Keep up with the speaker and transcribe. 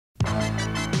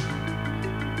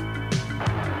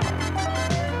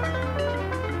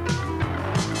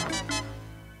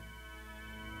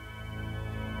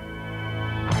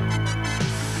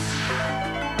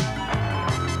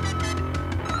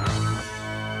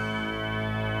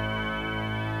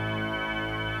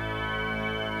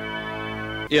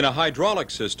In a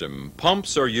hydraulic system,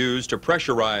 pumps are used to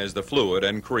pressurize the fluid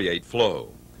and create flow.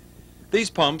 These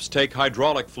pumps take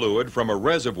hydraulic fluid from a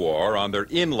reservoir on their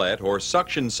inlet or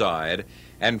suction side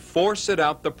and force it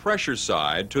out the pressure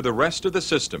side to the rest of the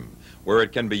system, where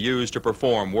it can be used to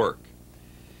perform work.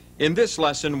 In this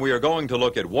lesson, we are going to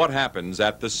look at what happens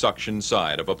at the suction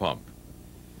side of a pump.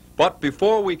 But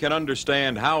before we can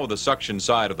understand how the suction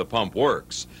side of the pump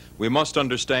works, we must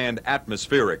understand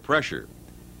atmospheric pressure.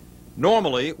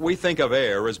 Normally, we think of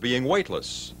air as being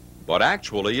weightless, but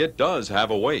actually it does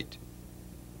have a weight.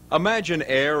 Imagine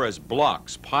air as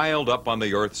blocks piled up on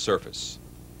the Earth's surface.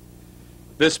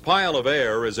 This pile of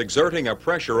air is exerting a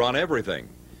pressure on everything,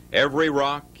 every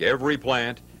rock, every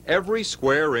plant, every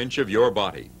square inch of your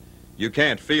body. You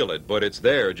can't feel it, but it's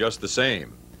there just the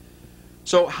same.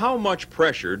 So how much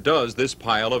pressure does this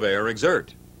pile of air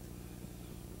exert?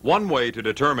 One way to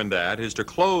determine that is to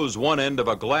close one end of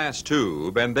a glass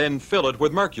tube and then fill it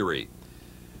with mercury.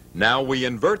 Now we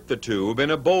invert the tube in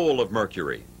a bowl of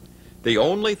mercury. The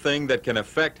only thing that can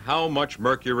affect how much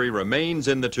mercury remains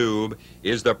in the tube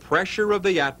is the pressure of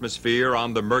the atmosphere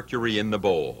on the mercury in the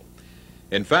bowl.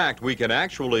 In fact, we can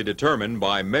actually determine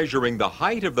by measuring the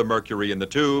height of the mercury in the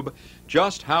tube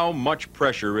just how much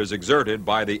pressure is exerted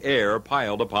by the air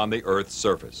piled upon the Earth's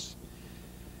surface.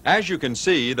 As you can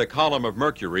see, the column of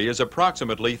mercury is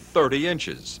approximately 30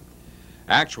 inches.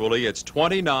 Actually, it's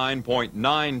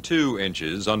 29.92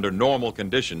 inches under normal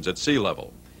conditions at sea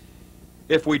level.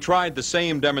 If we tried the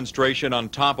same demonstration on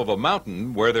top of a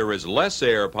mountain where there is less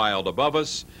air piled above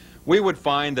us, we would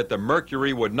find that the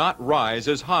mercury would not rise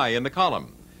as high in the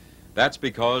column. That's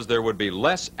because there would be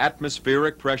less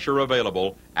atmospheric pressure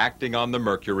available acting on the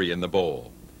mercury in the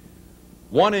bowl.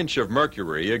 1 inch of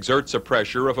mercury exerts a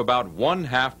pressure of about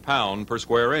 1/2 pound per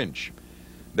square inch.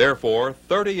 Therefore,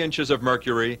 30 inches of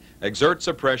mercury exerts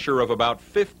a pressure of about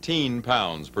 15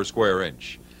 pounds per square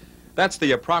inch. That's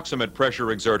the approximate pressure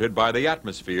exerted by the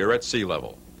atmosphere at sea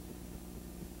level.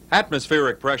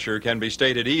 Atmospheric pressure can be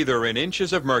stated either in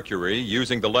inches of mercury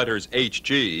using the letters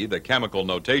Hg, the chemical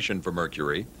notation for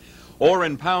mercury, or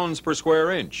in pounds per square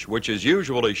inch, which is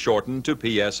usually shortened to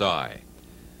psi.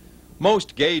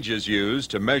 Most gauges used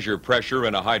to measure pressure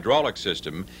in a hydraulic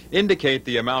system indicate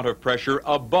the amount of pressure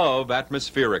above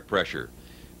atmospheric pressure.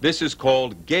 This is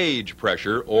called gauge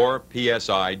pressure, or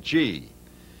psi-G.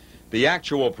 The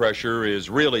actual pressure is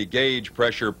really gauge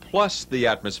pressure plus the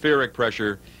atmospheric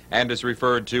pressure and is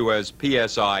referred to as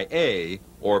psi-A,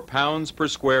 or pounds per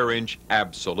square inch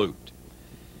absolute.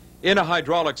 In a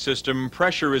hydraulic system,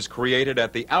 pressure is created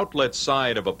at the outlet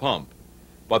side of a pump,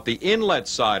 but the inlet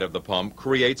side of the pump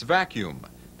creates vacuum,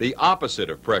 the opposite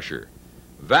of pressure.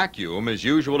 Vacuum is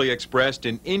usually expressed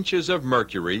in inches of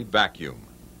mercury vacuum.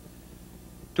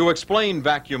 To explain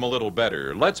vacuum a little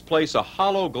better, let's place a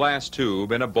hollow glass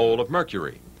tube in a bowl of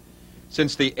mercury.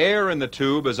 Since the air in the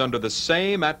tube is under the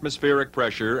same atmospheric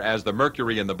pressure as the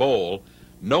mercury in the bowl,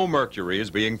 no mercury is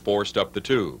being forced up the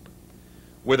tube.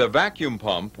 With a vacuum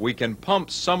pump, we can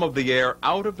pump some of the air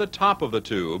out of the top of the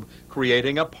tube,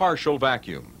 creating a partial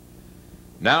vacuum.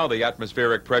 Now the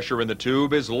atmospheric pressure in the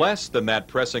tube is less than that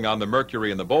pressing on the mercury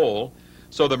in the bowl,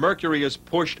 so the mercury is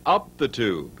pushed up the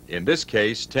tube, in this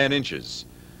case 10 inches.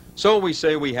 So we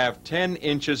say we have 10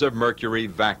 inches of mercury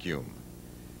vacuum.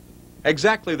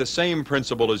 Exactly the same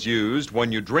principle is used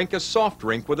when you drink a soft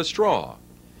drink with a straw.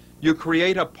 You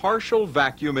create a partial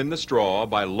vacuum in the straw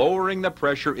by lowering the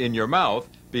pressure in your mouth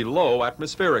below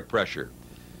atmospheric pressure.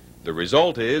 The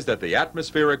result is that the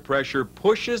atmospheric pressure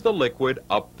pushes the liquid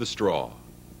up the straw.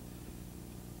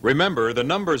 Remember, the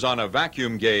numbers on a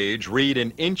vacuum gauge read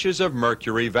in inches of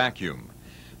mercury vacuum.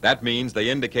 That means they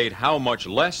indicate how much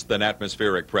less than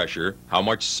atmospheric pressure, how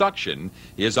much suction,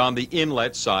 is on the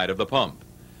inlet side of the pump.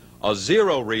 A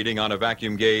 0 reading on a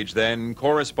vacuum gauge then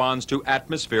corresponds to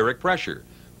atmospheric pressure,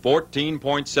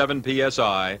 14.7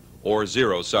 psi, or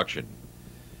 0 suction.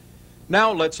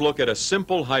 Now let's look at a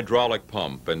simple hydraulic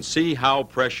pump and see how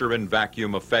pressure and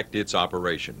vacuum affect its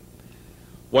operation.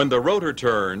 When the rotor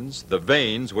turns, the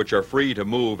vanes, which are free to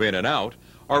move in and out,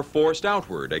 are forced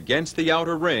outward against the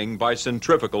outer ring by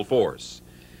centrifugal force.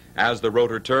 As the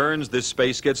rotor turns, this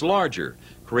space gets larger,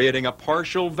 creating a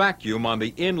partial vacuum on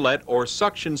the inlet or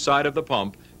suction side of the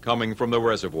pump coming from the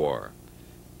reservoir.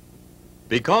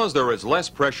 Because there is less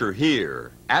pressure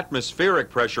here, atmospheric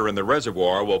pressure in the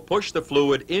reservoir will push the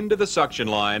fluid into the suction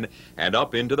line and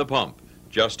up into the pump,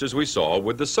 just as we saw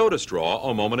with the soda straw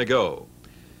a moment ago.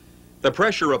 The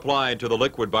pressure applied to the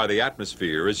liquid by the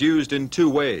atmosphere is used in two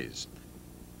ways.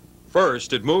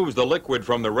 First, it moves the liquid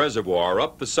from the reservoir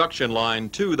up the suction line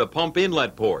to the pump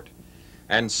inlet port.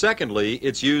 And secondly,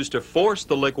 it's used to force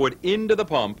the liquid into the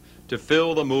pump to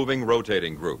fill the moving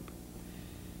rotating group.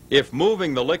 If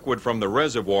moving the liquid from the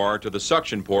reservoir to the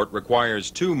suction port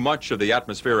requires too much of the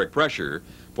atmospheric pressure,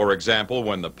 for example,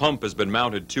 when the pump has been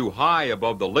mounted too high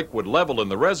above the liquid level in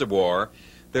the reservoir,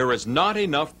 there is not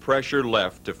enough pressure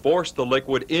left to force the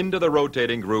liquid into the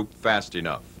rotating group fast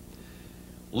enough.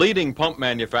 Leading pump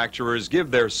manufacturers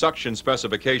give their suction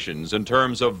specifications in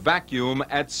terms of vacuum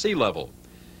at sea level.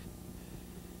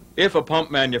 If a pump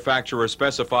manufacturer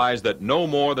specifies that no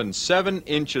more than 7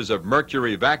 inches of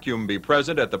mercury vacuum be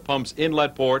present at the pump's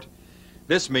inlet port,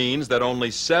 this means that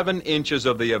only 7 inches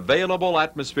of the available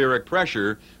atmospheric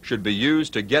pressure should be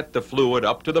used to get the fluid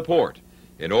up to the port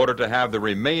in order to have the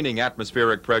remaining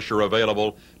atmospheric pressure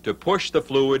available to push the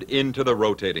fluid into the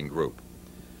rotating group.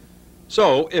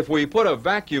 So, if we put a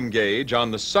vacuum gauge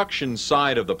on the suction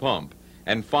side of the pump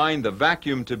and find the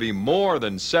vacuum to be more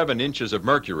than 7 inches of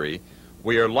mercury,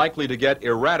 we are likely to get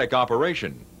erratic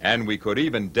operation, and we could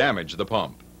even damage the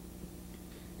pump.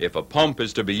 If a pump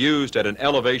is to be used at an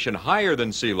elevation higher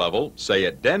than sea level, say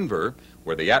at Denver,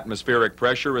 where the atmospheric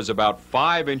pressure is about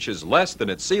 5 inches less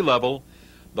than at sea level,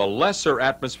 the lesser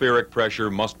atmospheric pressure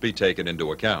must be taken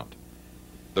into account.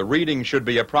 The reading should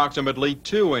be approximately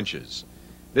 2 inches.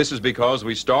 This is because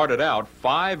we started out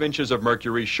 5 inches of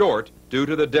mercury short due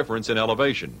to the difference in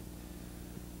elevation.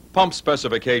 Pump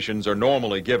specifications are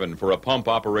normally given for a pump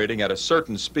operating at a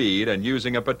certain speed and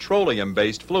using a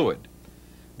petroleum-based fluid.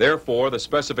 Therefore, the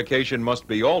specification must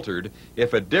be altered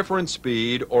if a different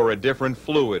speed or a different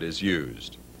fluid is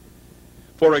used.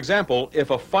 For example, if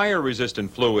a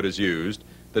fire-resistant fluid is used,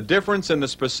 the difference in the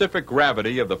specific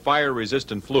gravity of the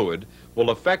fire-resistant fluid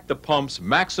will affect the pump's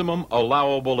maximum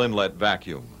allowable inlet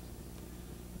vacuum.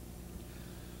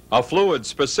 A fluid's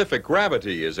specific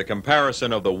gravity is a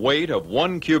comparison of the weight of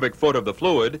 1 cubic foot of the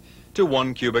fluid to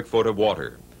 1 cubic foot of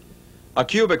water. A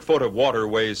cubic foot of water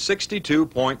weighs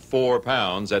 62.4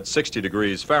 pounds at 60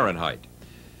 degrees Fahrenheit.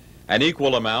 An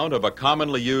equal amount of a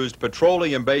commonly used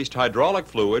petroleum-based hydraulic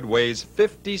fluid weighs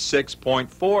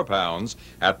 56.4 pounds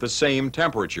at the same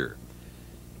temperature.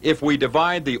 If we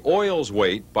divide the oil's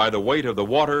weight by the weight of the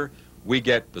water, we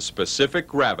get the specific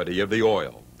gravity of the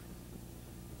oil.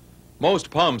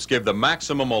 Most pumps give the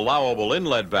maximum allowable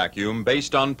inlet vacuum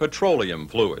based on petroleum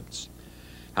fluids.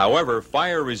 However,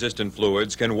 fire-resistant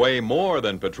fluids can weigh more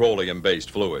than petroleum-based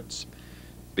fluids.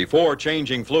 Before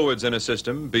changing fluids in a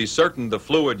system, be certain the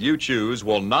fluid you choose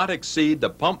will not exceed the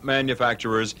pump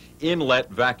manufacturer's inlet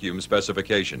vacuum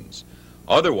specifications.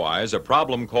 Otherwise, a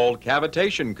problem called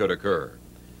cavitation could occur.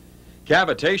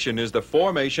 Cavitation is the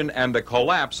formation and the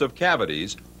collapse of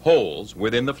cavities, holes,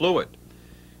 within the fluid.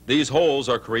 These holes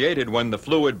are created when the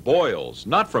fluid boils,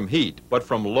 not from heat, but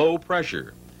from low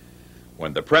pressure.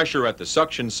 When the pressure at the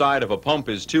suction side of a pump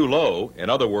is too low, in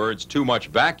other words, too much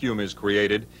vacuum is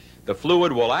created, the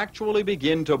fluid will actually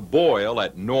begin to boil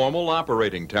at normal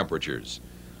operating temperatures.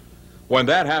 When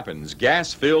that happens,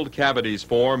 gas-filled cavities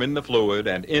form in the fluid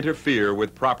and interfere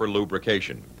with proper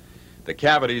lubrication. The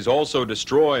cavities also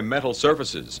destroy metal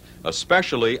surfaces,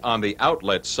 especially on the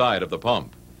outlet side of the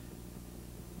pump.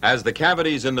 As the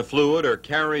cavities in the fluid are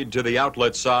carried to the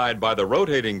outlet side by the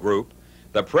rotating group,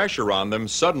 the pressure on them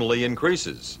suddenly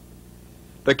increases.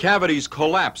 The cavities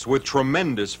collapse with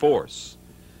tremendous force.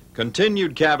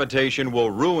 Continued cavitation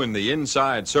will ruin the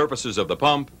inside surfaces of the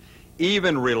pump,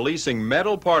 even releasing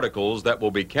metal particles that will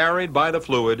be carried by the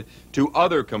fluid to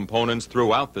other components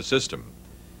throughout the system.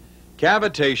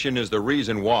 Cavitation is the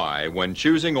reason why, when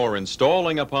choosing or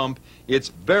installing a pump, it's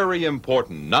very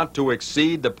important not to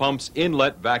exceed the pump's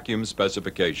inlet vacuum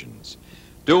specifications.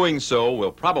 Doing so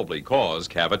will probably cause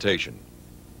cavitation.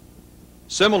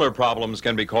 Similar problems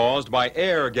can be caused by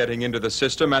air getting into the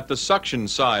system at the suction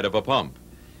side of a pump.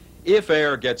 If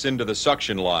air gets into the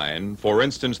suction line, for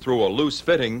instance through a loose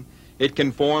fitting, it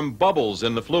can form bubbles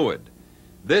in the fluid.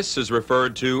 This is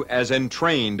referred to as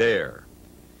entrained air.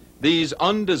 These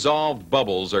undissolved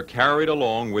bubbles are carried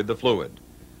along with the fluid.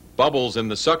 Bubbles in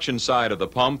the suction side of the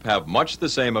pump have much the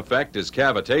same effect as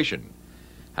cavitation.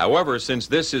 However, since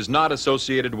this is not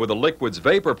associated with a liquid's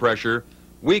vapor pressure,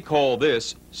 we call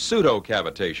this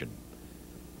pseudocavitation.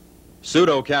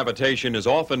 Pseudocavitation is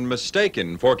often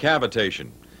mistaken for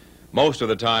cavitation. Most of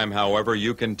the time, however,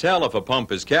 you can tell if a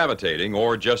pump is cavitating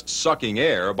or just sucking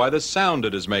air by the sound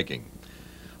it is making.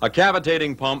 A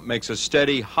cavitating pump makes a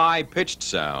steady, high-pitched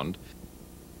sound,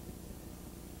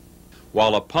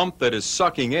 while a pump that is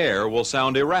sucking air will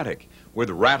sound erratic,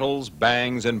 with rattles,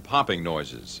 bangs, and popping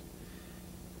noises.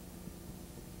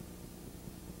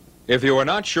 If you are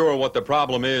not sure what the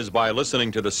problem is by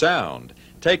listening to the sound,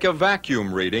 take a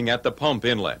vacuum reading at the pump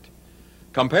inlet.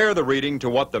 Compare the reading to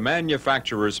what the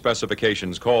manufacturer's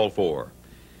specifications call for.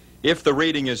 If the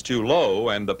reading is too low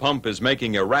and the pump is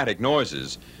making erratic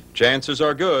noises, chances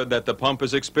are good that the pump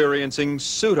is experiencing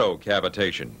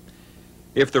pseudocavitation.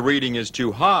 If the reading is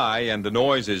too high and the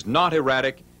noise is not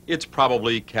erratic, it's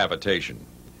probably cavitation.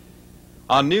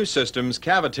 On new systems,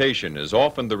 cavitation is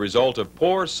often the result of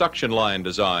poor suction line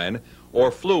design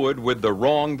or fluid with the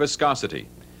wrong viscosity.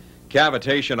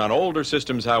 Cavitation on older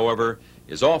systems, however,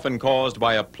 is often caused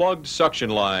by a plugged suction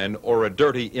line or a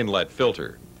dirty inlet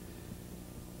filter.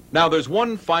 Now, there's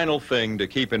one final thing to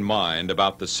keep in mind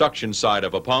about the suction side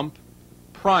of a pump: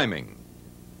 priming.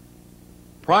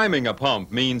 Priming a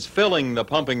pump means filling the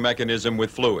pumping mechanism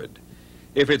with fluid.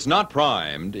 If it's not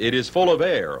primed, it is full of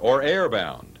air or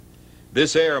air-bound.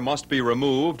 This air must be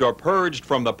removed or purged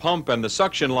from the pump and the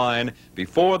suction line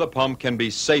before the pump can be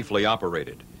safely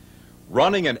operated.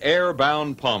 Running an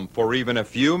air-bound pump for even a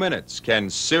few minutes can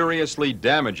seriously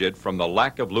damage it from the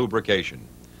lack of lubrication.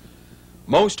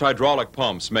 Most hydraulic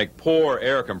pumps make poor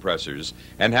air compressors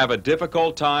and have a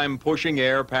difficult time pushing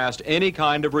air past any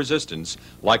kind of resistance,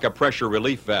 like a pressure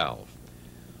relief valve.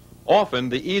 Often,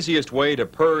 the easiest way to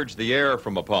purge the air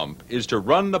from a pump is to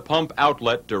run the pump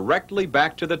outlet directly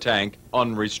back to the tank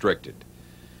unrestricted.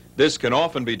 This can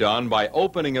often be done by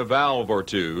opening a valve or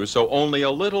two so only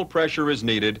a little pressure is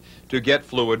needed to get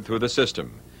fluid through the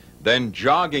system, then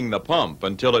jogging the pump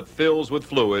until it fills with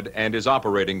fluid and is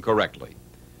operating correctly.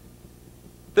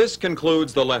 This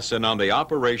concludes the lesson on the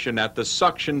operation at the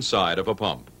suction side of a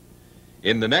pump.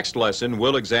 In the next lesson,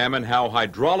 we'll examine how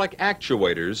hydraulic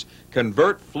actuators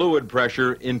convert fluid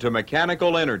pressure into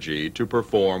mechanical energy to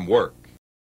perform work.